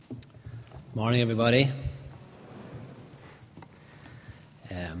Morning, everybody.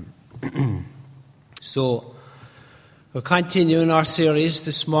 So, we're continuing our series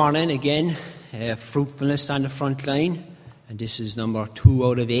this morning again, Fruitfulness on the Front Line, and this is number 2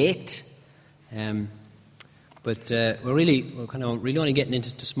 out of 8. But we're really only getting into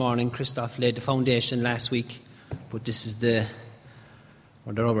it this morning. Christoph laid the foundation last week, but this is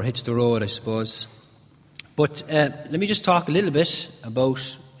where the rubber hits the road, I suppose. But let me just talk a little bit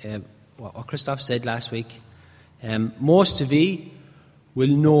about what Christoph said last week. Most of you will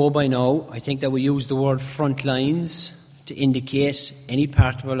know by now, I think, that we use the word front lines to indicate any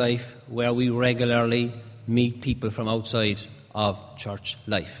part of our life where we regularly meet people from outside of church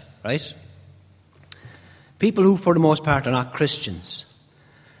life, right? People who, for the most part, are not Christians.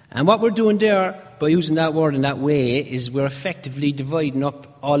 And what we're doing there, by using that word in that way, is we're effectively dividing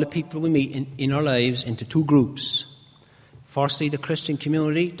up all the people we meet in our lives into 2 groups. Firstly, the Christian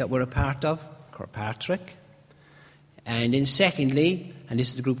community that we're a part of, Kirkpatrick. And then secondly, and this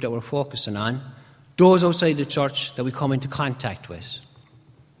is the group that we're focusing on, those outside the church that we come into contact with.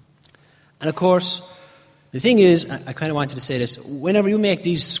 And of course, the thing is, I kind of wanted to say this, whenever you make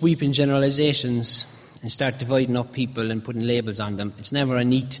these sweeping generalizations and start dividing up people and putting labels on them, it's never a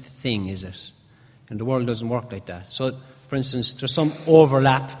neat thing, is it? And the world doesn't work like that. So, for instance, there's some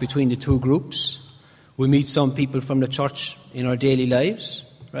overlap between the 2 groups. We meet some people from the church in our daily lives,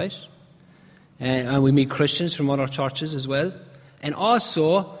 right? And we meet Christians from other churches as well. And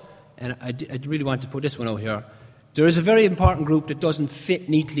also, and I really want to put this one out here, there is a very important group that doesn't fit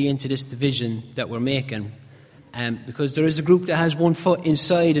neatly into this division that we're making, because there is a group that has 1 foot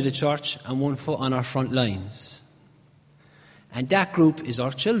inside of the church and 1 foot on our front lines. And that group is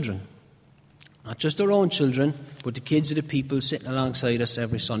our children. Not just our own children, but the kids of the people sitting alongside us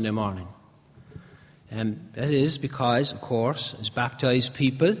every Sunday morning. That is because, of course, as baptized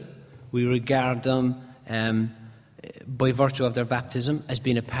people, we regard them, by virtue of their baptism, as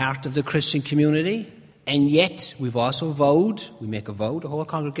being a part of the Christian community. And yet, we've also vowed, we make a vow, the whole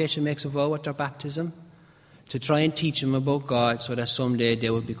congregation makes a vow at their baptism, to try and teach them about God so that someday they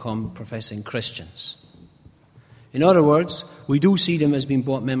will become professing Christians. In other words, we do see them as being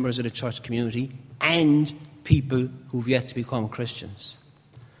both members of the church community and people who've yet to become Christians.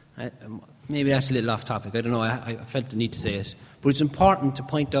 Maybe that's a little off topic, I don't know, I felt the need to say it. But it's important to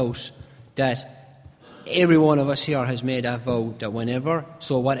point out that every one of us here has made that vow that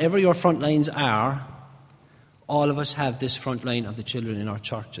whatever your front lines are, all of us have this front line of the children in our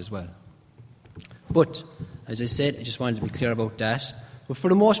church as well. But, as I said, I just wanted to be clear about that. But for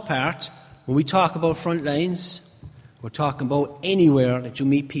the most part, when we talk about front lines, we're talking about anywhere that you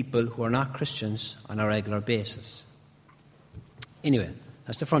meet people who are not Christians on a regular basis. Anyway,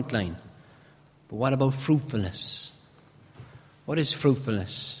 that's the front line. But what about fruitfulness? What is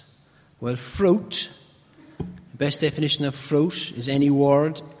fruitfulness? Well, fruit, the best definition of fruit is any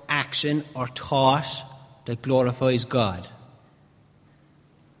word, action, or thought that glorifies God.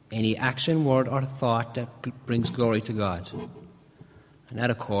 Any action, word, or thought that brings glory to God. And that,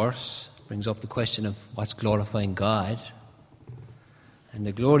 of course, brings up the question of what's glorifying God. And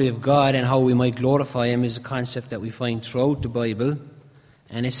the glory of God and how we might glorify Him is a concept that we find throughout the Bible.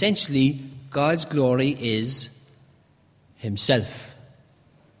 And essentially, God's glory is Himself.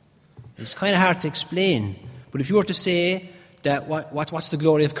 It's kind of hard to explain, but if you were to say that what's the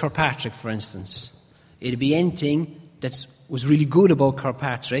glory of Kirkpatrick, for instance, it'd be anything that was really good about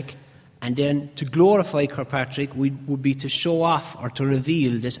Kirkpatrick, and then to glorify Kirkpatrick would be to show off or to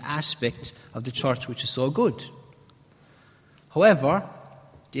reveal this aspect of the church which is so good. However,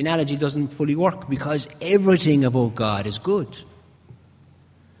 the analogy doesn't fully work because everything about God is good.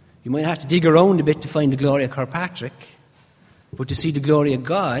 You might have to dig around a bit to find the glory of Kirkpatrick, but to see the glory of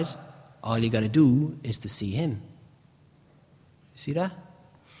God, all you got to do is to see Him. You see that?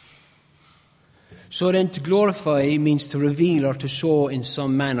 So then to glorify means to reveal or to show in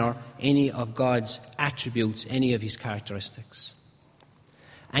some manner any of God's attributes, any of His characteristics.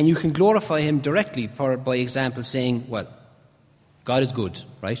 And you can glorify Him directly, by example, saying, well, God is good,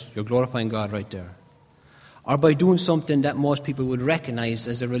 right? You're glorifying God right there. Or by doing something that most people would recognize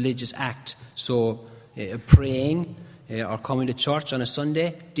as a religious act. So praying or coming to church on a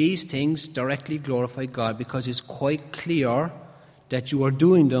Sunday, these things directly glorify God because it's quite clear that you are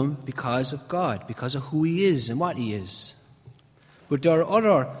doing them because of God, because of who He is and what He is. But there are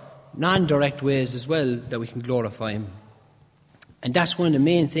other non-direct ways as well that we can glorify Him. And that's one of the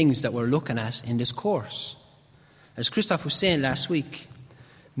main things that we're looking at in this course. As Christoph was saying last week,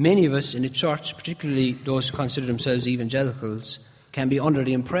 many of us in the church, particularly those who consider themselves evangelicals, can be under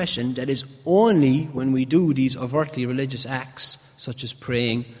the impression that it's only when we do these overtly religious acts, such as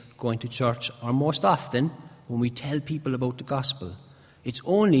praying, going to church, or most often when we tell people about the gospel. It's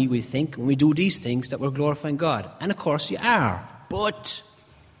only, we think, when we do these things that we're glorifying God. And of course you are. But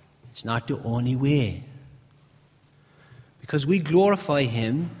it's not the only way. Because we glorify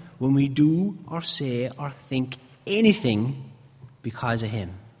Him when we do or say or think anything because of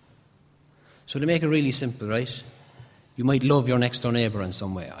Him. So to make it really simple, right? You might love your next door neighbour in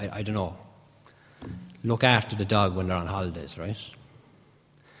some way. I don't know. Look after the dog when they're on holidays, right?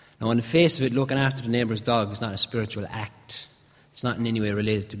 Now, on the face of it, looking after the neighbour's dog is not a spiritual act. It's not in any way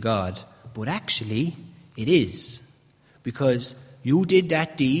related to God. But actually, it is. Because you did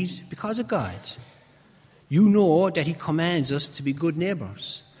that deed because of God. You know that He commands us to be good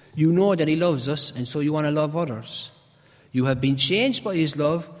neighbours. You know that He loves us, and so you want to love others. You have been changed by His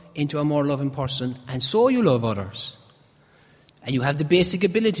love into a more loving person, and so you love others. And you have the basic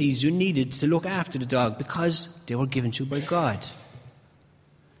abilities you needed to look after the dog because they were given to you by God.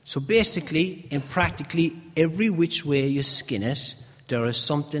 So basically, in practically every which way you skin it, there is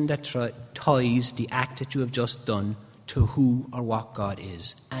something that ties the act that you have just done to who or what God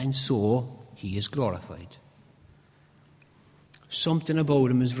is. And so He is glorified. Something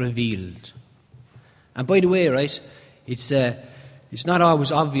about Him is revealed. And by the way, right, it's not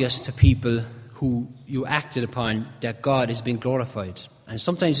always obvious to people who you acted upon that God is being glorified. And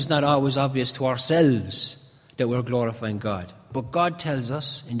sometimes it's not always obvious to ourselves that we're glorifying God. But God tells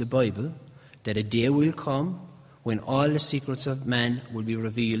us in the Bible that a day will come when all the secrets of man will be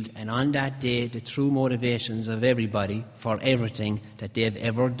revealed, and on that day the true motivations of everybody for everything that they have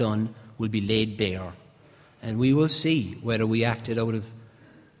ever done will be laid bare. And we will see whether we acted out of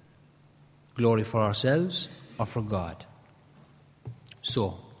glory for ourselves or for God.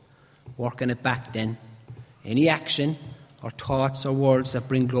 So, working it back then, any action or thoughts or words that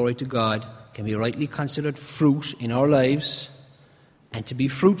bring glory to God can be rightly considered fruit in our lives. And to be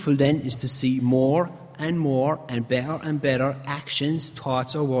fruitful then is to see more and better actions,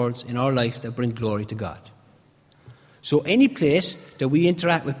 thoughts or words in our life that bring glory to God. So any place that we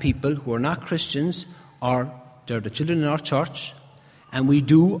interact with people who are not Christians or they're the children in our church, and we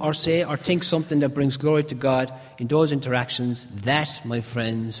do or say or think something that brings glory to God in those interactions, that, my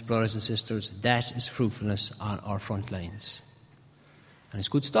friends, brothers and sisters, that is fruitfulness on our front lines. And it's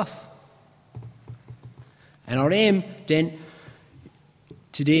good stuff. And our aim then,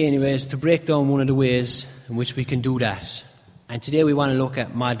 today anyway, is to break down one of the ways in which we can do that. And today we want to look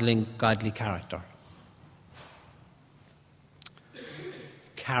at modelling godly character.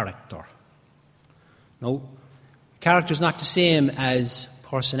 Character. Now, character is not the same as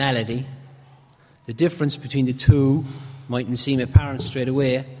personality. The difference between the two mightn't seem apparent straight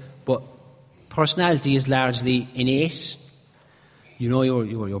away, but personality is largely innate. You know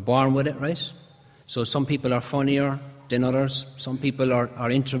you're born with it, right? So some people are funnier than others. Some people are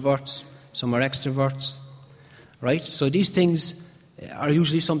introverts. Some are extroverts, right? So these things are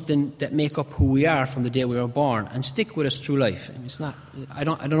usually something that make up who we are from the day we were born and stick with us through life. I mean, it's not. I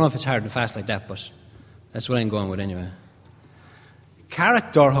don't know if it's hard and fast like that, but that's what I'm going with anyway.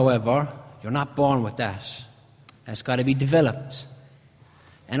 Character, however, you're not born with that. That's got to be developed.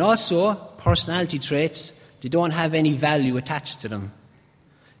 And also, personality traits, they don't have any value attached to them.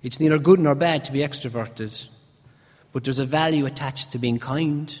 It's neither good nor bad to be extroverted, but there's a value attached to being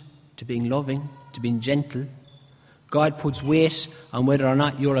kind, to being loving, to being gentle. God puts weight on whether or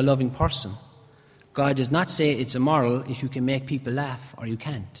not you're a loving person. God does not say it's immoral if you can make people laugh or you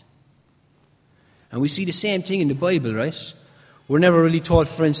can't. And we see the same thing in the Bible, right? We're never really told,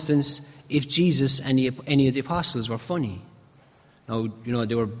 for instance, if Jesus and any of the apostles were funny. Now,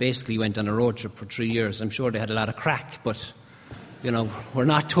 they basically went on a road trip for 3 years. I'm sure they had a lot of crack, but, we're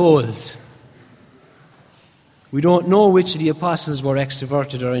not told. We don't know which of the apostles were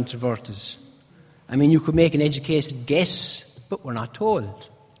extroverted or introverted. I mean, you could make an educated guess, but we're not told.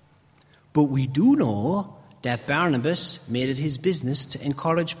 But we do know that Barnabas made it his business to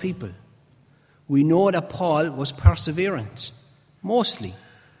encourage people. We know that Paul was perseverant, mostly.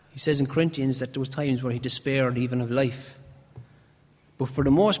 He says in Corinthians that there was times where he despaired even of life. But for the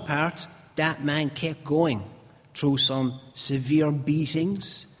most part, that man kept going through some severe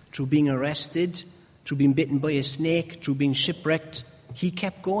beatings, through being arrested, through being bitten by a snake, through being shipwrecked. He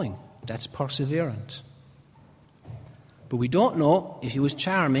kept going. That's perseverant. But we don't know if he was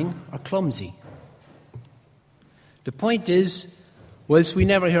charming or clumsy. The point is, whilst we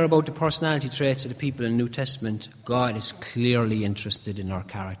never hear about the personality traits of the people in the New Testament, God is clearly interested in our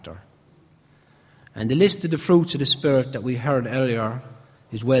character. And the list of the fruits of the Spirit that we heard earlier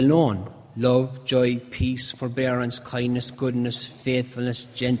is well known. Love, joy, peace, forbearance, kindness, goodness, faithfulness,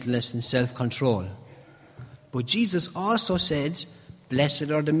 gentleness, and self-control. But Jesus also said,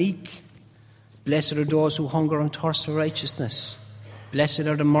 Blessed are the meek. Blessed are those who hunger and thirst for righteousness. Blessed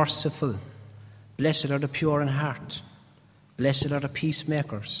are the merciful. Blessed are the pure in heart. Blessed are the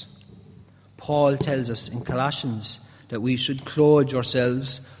peacemakers. Paul tells us in Colossians that we should clothe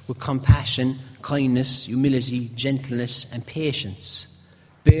yourselves with compassion, kindness, humility, gentleness, and patience.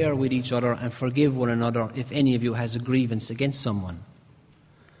 Bear with each other and forgive one another if any of you has a grievance against someone.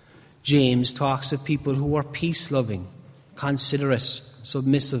 James talks of people who are peace-loving, considerate,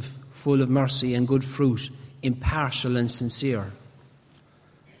 submissive, full of mercy and good fruit, impartial and sincere.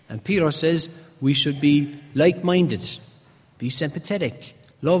 And Peter says we should be like-minded, be sympathetic,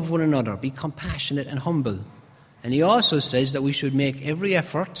 love one another, be compassionate and humble. And he also says that we should make every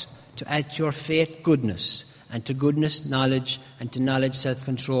effort to add to your faith goodness, and to goodness knowledge, and to knowledge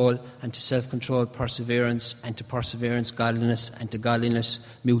self-control, and to self-control perseverance, and to perseverance godliness, and to godliness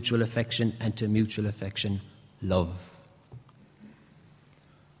mutual affection, and to mutual affection love.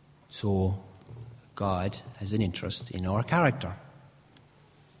 So God has an interest in our character.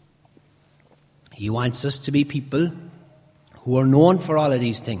 He wants us to be people who are known for all of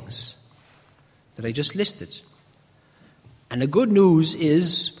these things that I just listed. And the good news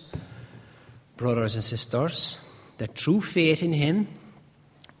is, brothers and sisters, that through faith in Him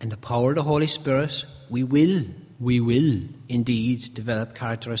and the power of the Holy Spirit, we will indeed develop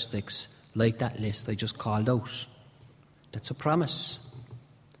characteristics like that list I just called out. That's a promise.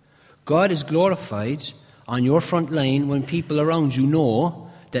 God is glorified on your front line when people around you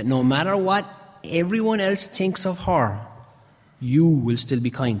know that no matter what everyone else thinks of her, you will still be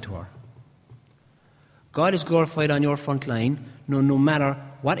kind to her. God is glorified on your front line no matter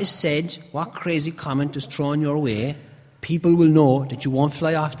what is said, what crazy comment is thrown your way. People will know that you won't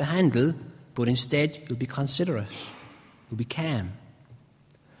fly off the handle, but instead you'll be considerate, you'll be calm.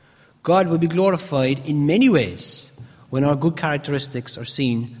 God will be glorified in many ways when our good characteristics are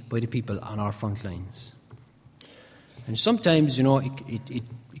seen by the people on our front lines. And sometimes, it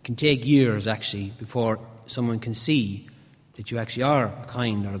can take years, actually, before someone can see that you actually are a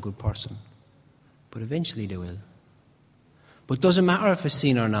kind or a good person. But eventually they will. But it doesn't matter if it's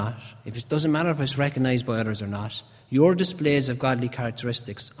seen or not. It doesn't matter if it's recognized by others or not. Your displays of godly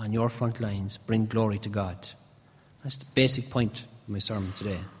characteristics on your front lines bring glory to God. That's the basic point of my sermon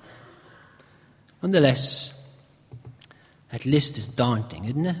today. Nonetheless, that list is daunting,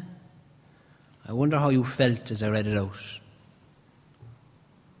 isn't it? I wonder how you felt as I read it out.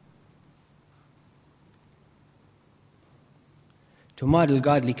 To model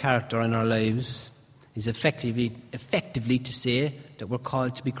godly character in our lives is effectively to say that we're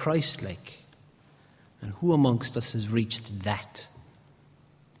called to be Christ-like. And who amongst us has reached that?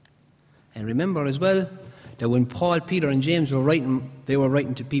 And remember as well that when Paul, Peter and James were writing, they were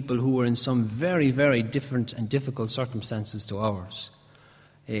writing to people who were in some very, very different and difficult circumstances to ours.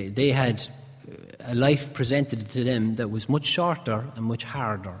 They had a life presented to them that was much shorter and much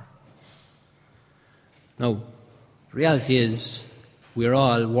harder. Now, the reality is we're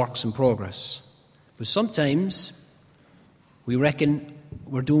all works in progress. But sometimes we reckon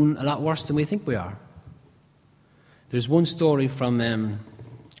we're doing a lot worse than we think we are. There's one story from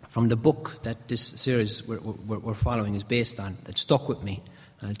the book that this series we're following is based on that stuck with me,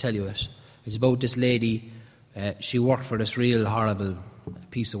 and I'll tell you it. It's about this lady. She worked for this real horrible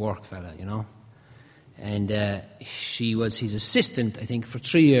piece of work fella, and she was his assistant, I think, for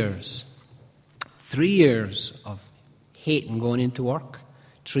 3 years. 3 years of hating going into work.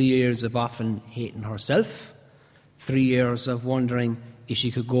 3 years of often hating herself. 3 years of wondering if she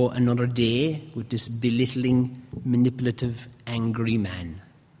could go another day with this belittling, manipulative, angry man.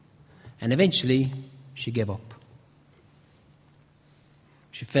 And eventually, she gave up.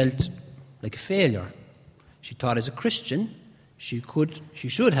 She felt like a failure. She thought as a Christian, she could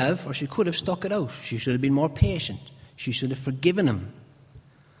have stuck it out. She should have been more patient. She should have forgiven him.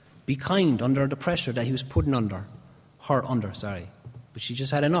 Be kind under the pressure that he was putting her under. But she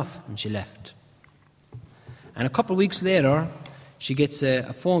just had enough and she left. And a couple of weeks later, she gets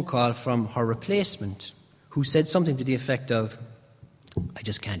a phone call from her replacement who said something to the effect of, "I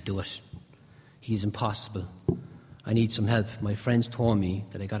just can't do it. He's impossible. I need some help. My friends told me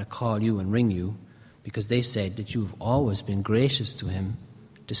that I got to call you and ring you because they said that you've always been gracious to him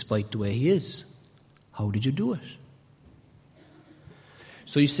despite the way he is. How did you do it?"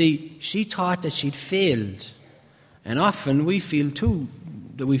 So you see, she thought that she'd failed. And often we feel too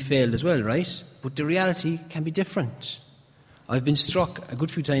that we failed as well, right? But the reality can be different. I've been struck a good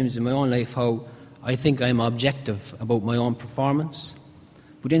few times in my own life how I think I'm objective about my own performance.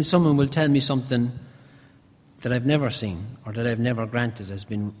 But then someone will tell me something that I've never seen or that I've never granted has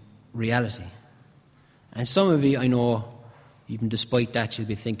been reality. And some of you, I know, even despite that, you'll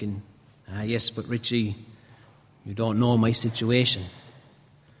be thinking, yes, but Richie, you don't know my situation.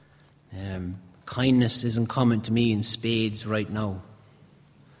 Kindness isn't coming to me in spades right now.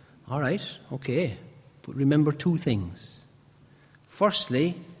 All right, okay. But remember two things.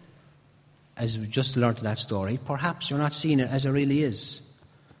 Firstly, as we just learned in that story, perhaps you're not seeing it as it really is.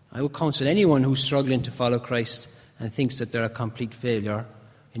 I would counsel anyone who's struggling to follow Christ and thinks that they're a complete failure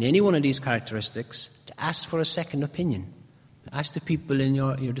in any one of these characteristics to ask for a second opinion. Ask the people in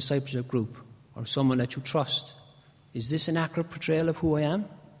your discipleship group or someone that you trust, is this an accurate portrayal of who I am?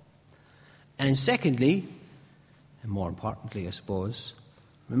 And secondly, and more importantly, I suppose,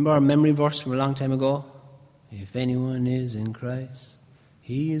 remember our memory verse from a long time ago? If anyone is in Christ,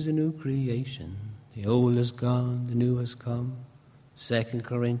 he is a new creation. The old is gone, the new has come. 2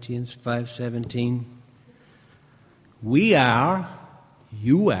 Corinthians 5:17.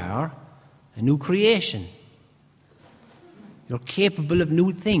 You are a new creation. You're capable of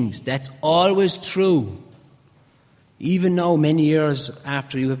new things. That's always true. Even now, many years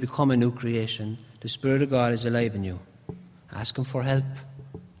after you have become a new creation, the Spirit of God is alive in you. Ask Him for help.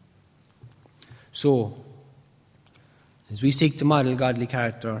 So, as we seek to model godly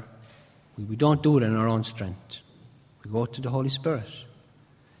character, we don't do it in our own strength. We go to the Holy Spirit.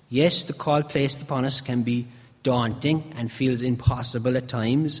 Yes, the call placed upon us can be daunting and feels impossible at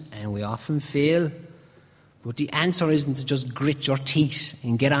times, and we often fail. But the answer isn't to just grit your teeth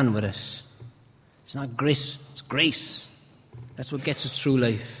and get on with it. It's not grit, it's grace. That's what gets us through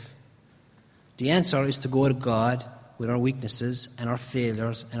life. The answer is to go to God with our weaknesses and our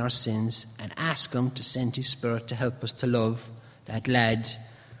failures and our sins and ask Him to send His Spirit to help us to love that lad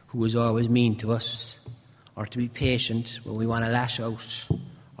who was always mean to us, or to be patient when we want to lash out,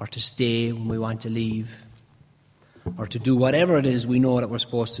 or to stay when we want to leave, or to do whatever it is we know that we're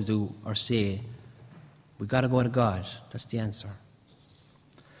supposed to do or say. We've got to go to God. That's the answer.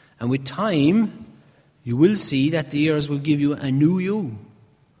 And with time, you will see that the years will give you a new you.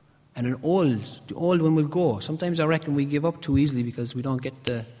 And the old one will go. Sometimes I reckon we give up too easily because we don't get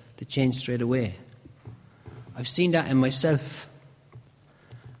the change straight away. I've seen that in myself.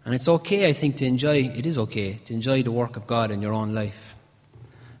 And it's okay, I think, it is okay to enjoy the work of God in your own life.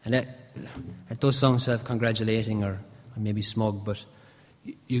 And that does sound self-congratulating or maybe smug, but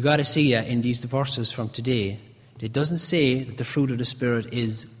you got to see that in these verses from today, it doesn't say that the fruit of the Spirit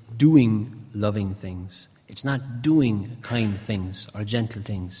is doing loving things. It's not doing kind things or gentle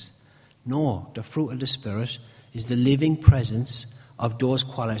things. No, the fruit of the Spirit is the living presence of those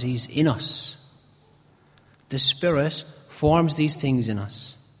qualities in us. The Spirit forms these things in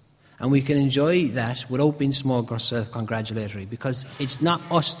us. And we can enjoy that without being smug or self-congratulatory, because it's not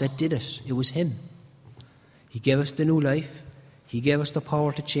us that did it. It was Him. He gave us the new life. He gave us the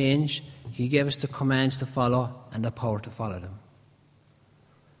power to change. He gave us the commands to follow and the power to follow them.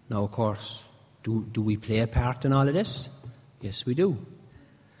 Now, of course, do we play a part in all of this? Yes, we do.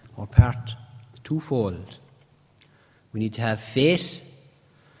 Our part is twofold. We need to have faith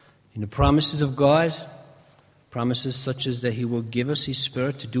in the promises of God, promises such as that He will give us His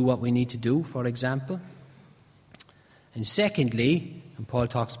Spirit to do what we need to do, for example. And secondly, and Paul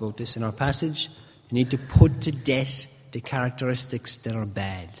talks about this in our passage, we need to put to death the characteristics that are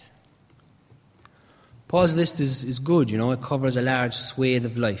bad. Paul's list is good, it covers a large swathe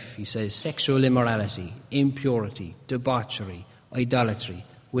of life. He says sexual immorality, impurity, debauchery, idolatry,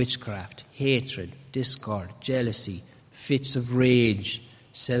 witchcraft, hatred, discord, jealousy, fits of rage,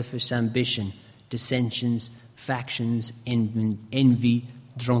 selfish ambition, dissensions, factions, envy,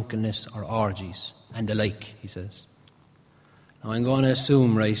 drunkenness, or orgies, and the like, he says. Now I'm going to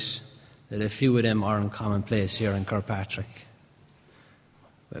assume, that a few of them are in commonplace here in Kirkpatrick.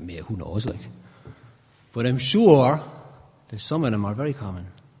 Well, maybe, who knows, But I'm sure that some of them are very common.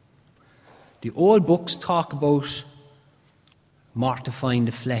 The old books talk about mortifying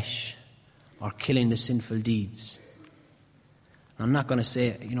the flesh or killing the sinful deeds. I'm not going to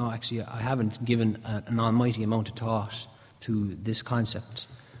say, actually, I haven't given an almighty amount of thought to this concept.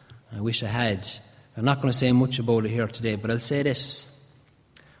 I wish I had. I'm not going to say much about it here today, but I'll say this.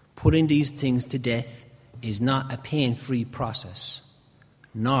 Putting these things to death is not a pain-free process,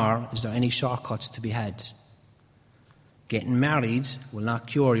 nor is there any shortcuts to be had. Getting married will not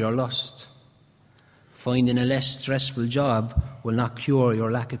cure your lust. Finding a less stressful job will not cure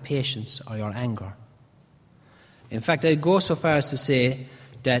your lack of patience or your anger. In fact, I'd go so far as to say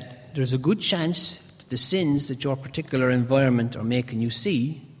that there's a good chance that the sins that your particular environment are making you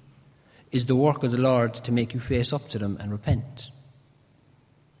see is the work of the Lord to make you face up to them and repent.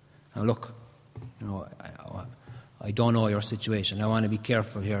 Now look, I don't know your situation. I want to be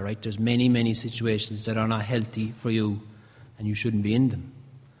careful here, There's many, many situations that are not healthy for you and you shouldn't be in them.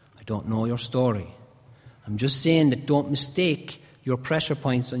 I don't know your story. I'm just saying that don't mistake your pressure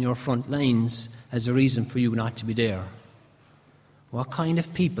points on your front lines as a reason for you not to be there. What kind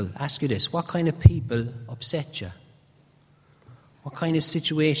of people, ask you this, what kind of people upset you? What kind of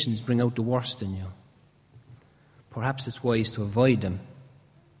situations bring out the worst in you? Perhaps it's wise to avoid them.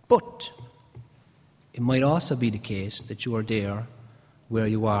 But it might also be the case that you are there where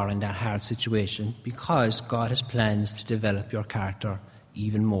you are in that hard situation because God has plans to develop your character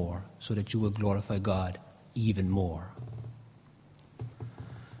even more so that you will glorify God even more.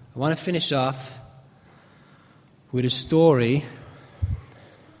 I want to finish off with a story.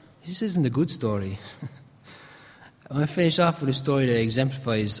 This isn't a good story. I want to finish off with a story that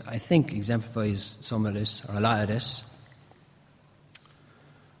exemplifies some of this, or a lot of this.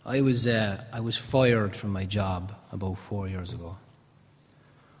 I was fired from my job about 4 years ago.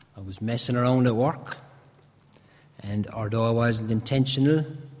 I was messing around at work, and although I wasn't intentional,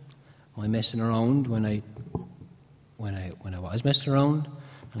 my messing around when I was messing around,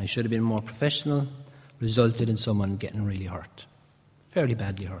 and I should have been more professional, resulted in someone getting really hurt, fairly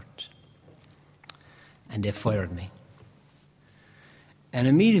badly hurt, and they fired me. And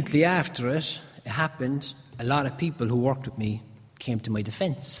immediately after it happened, a lot of people who worked with me came to my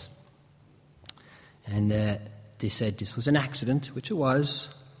defence. And they said this was an accident, which it was.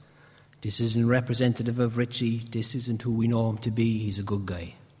 This isn't representative of Richie. This isn't who we know him to be. He's a good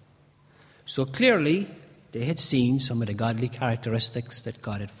guy. So clearly, they had seen some of the godly characteristics that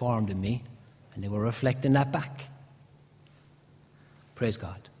God had formed in me, and they were reflecting that back. Praise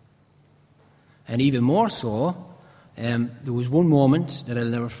God. And even more so, there was one moment that I'll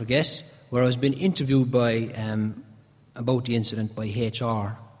never forget where I was being interviewed about the incident by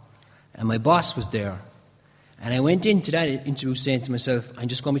HR, and my boss was there. And I went into that interview saying to myself, I'm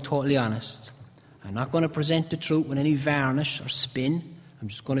just going to be totally honest. I'm not going to present the truth with any varnish or spin. I'm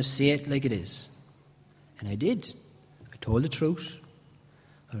just going to say it like it is. And I did. I told the truth.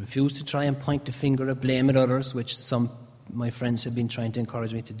 I refused to try and point the finger of blame at others, which some of my friends have been trying to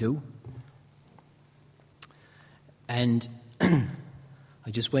encourage me to do. And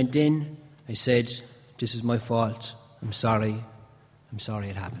I just went in. I said, this is my fault. I'm sorry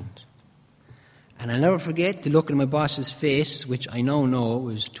it happened. And I'll never forget the look in my boss's face, which I now know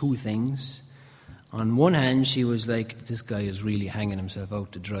was two things. On one hand, she was like, this guy is really hanging himself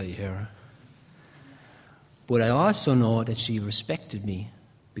out to dry here. But I also know that she respected me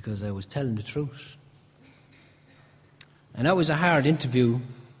because I was telling the truth. And that was a hard interview,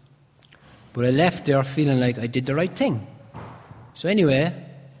 but I left there feeling like I did the right thing. So anyway,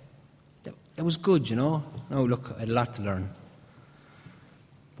 that was good, you know. Now look, I had a lot to learn.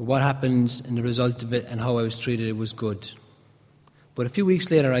 But what happened in the result of it and how I was treated, it was good. But a few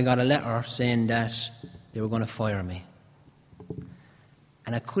weeks later, I got a letter saying that they were going to fire me.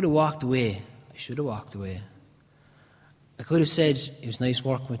 And I could have walked away. I should have walked away. I could have said, it was nice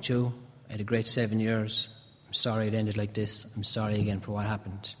working with you. I had a great 7 years. I'm sorry it ended like this. I'm sorry again for what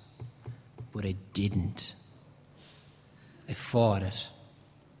happened. But I didn't. I fought it.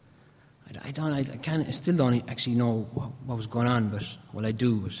 I still don't actually know what was going on, but well, I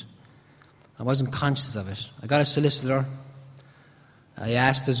do. But I wasn't conscious of it. I got a solicitor. I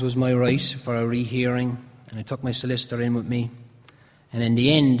asked, as was my right, for a rehearing, and I took my solicitor in with me. And in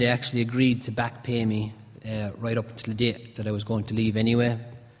the end, they actually agreed to back pay me right up until the date that I was going to leave anyway.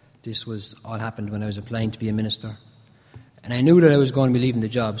 This was all happened when I was applying to be a minister. And I knew that I was going to be leaving the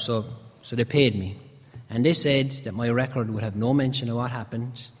job, so they paid me. And they said that my record would have no mention of what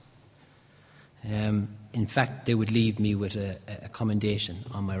happened. In fact, they would leave me with a commendation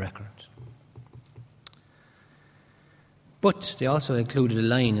on my record. But they also included a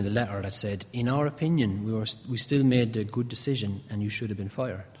line in the letter that said, in our opinion, we still made a good decision and you should have been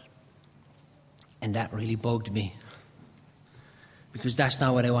fired. And that really bugged me, because that's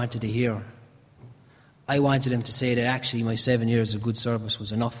not what I wanted to hear. I wanted them to say that actually my 7 years of good service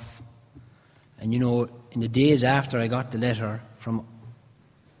was enough. And you know, in the days after I got the letter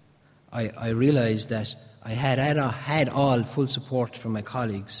I realised that I had all full support from my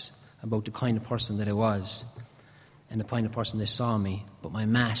colleagues about the kind of person that I was and the kind of person they saw me, but my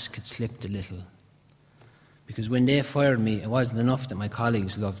mask had slipped a little. Because when they fired me, it wasn't enough that my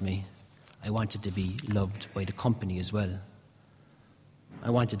colleagues loved me. I wanted to be loved by the company as well. I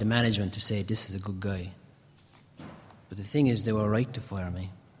wanted the management to say, this is a good guy. But the thing is, they were right to fire me.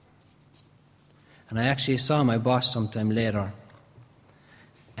 And I actually saw my boss sometime later,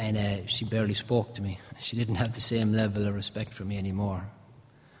 and she barely spoke to me. She didn't have the same level of respect for me anymore.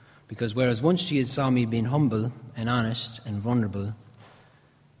 Because whereas once she had saw me being humble and honest and vulnerable,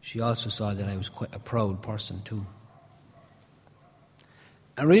 she also saw that I was quite a proud person too.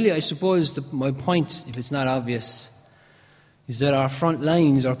 And really, I suppose my point, if it's not obvious, is that our front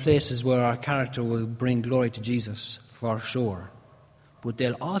lines are places where our character will bring glory to Jesus, for sure. But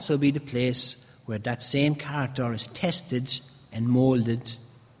they'll also be the place where that same character is tested and moulded.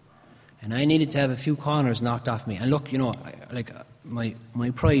 And I needed to have a few corners knocked off me. And look, my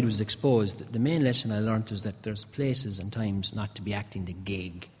pride was exposed. The main lesson I learned is that there's places and times not to be acting the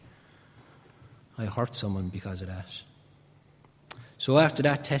gig. I hurt someone because of that. So after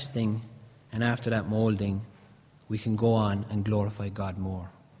that testing and after that moulding, we can go on and glorify God more.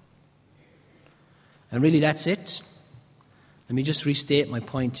 And really that's it. Let me just restate my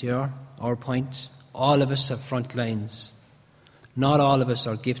point here, our point. All of us have front lines. Not all of us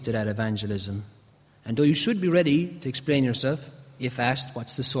are gifted at evangelism. And though you should be ready to explain yourself, if asked,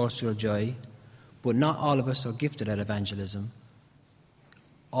 what's the source of your joy? But not all of us are gifted at evangelism.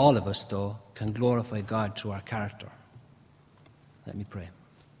 All of us, though, can glorify God through our character. Let me pray.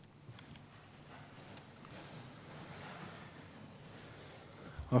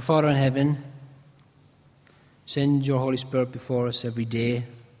 Our Father in heaven, send your Holy Spirit before us every day,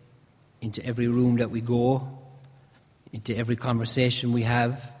 into every room that we go, into every conversation we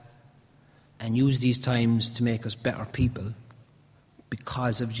have, and use these times to make us better people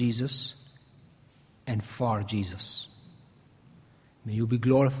because of Jesus and for Jesus. May you be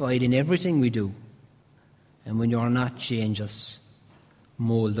glorified in everything we do, and when you are not, change us,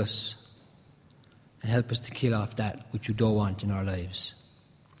 mould us, and help us to kill off that which you don't want in our lives.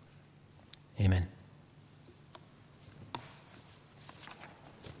 Amen.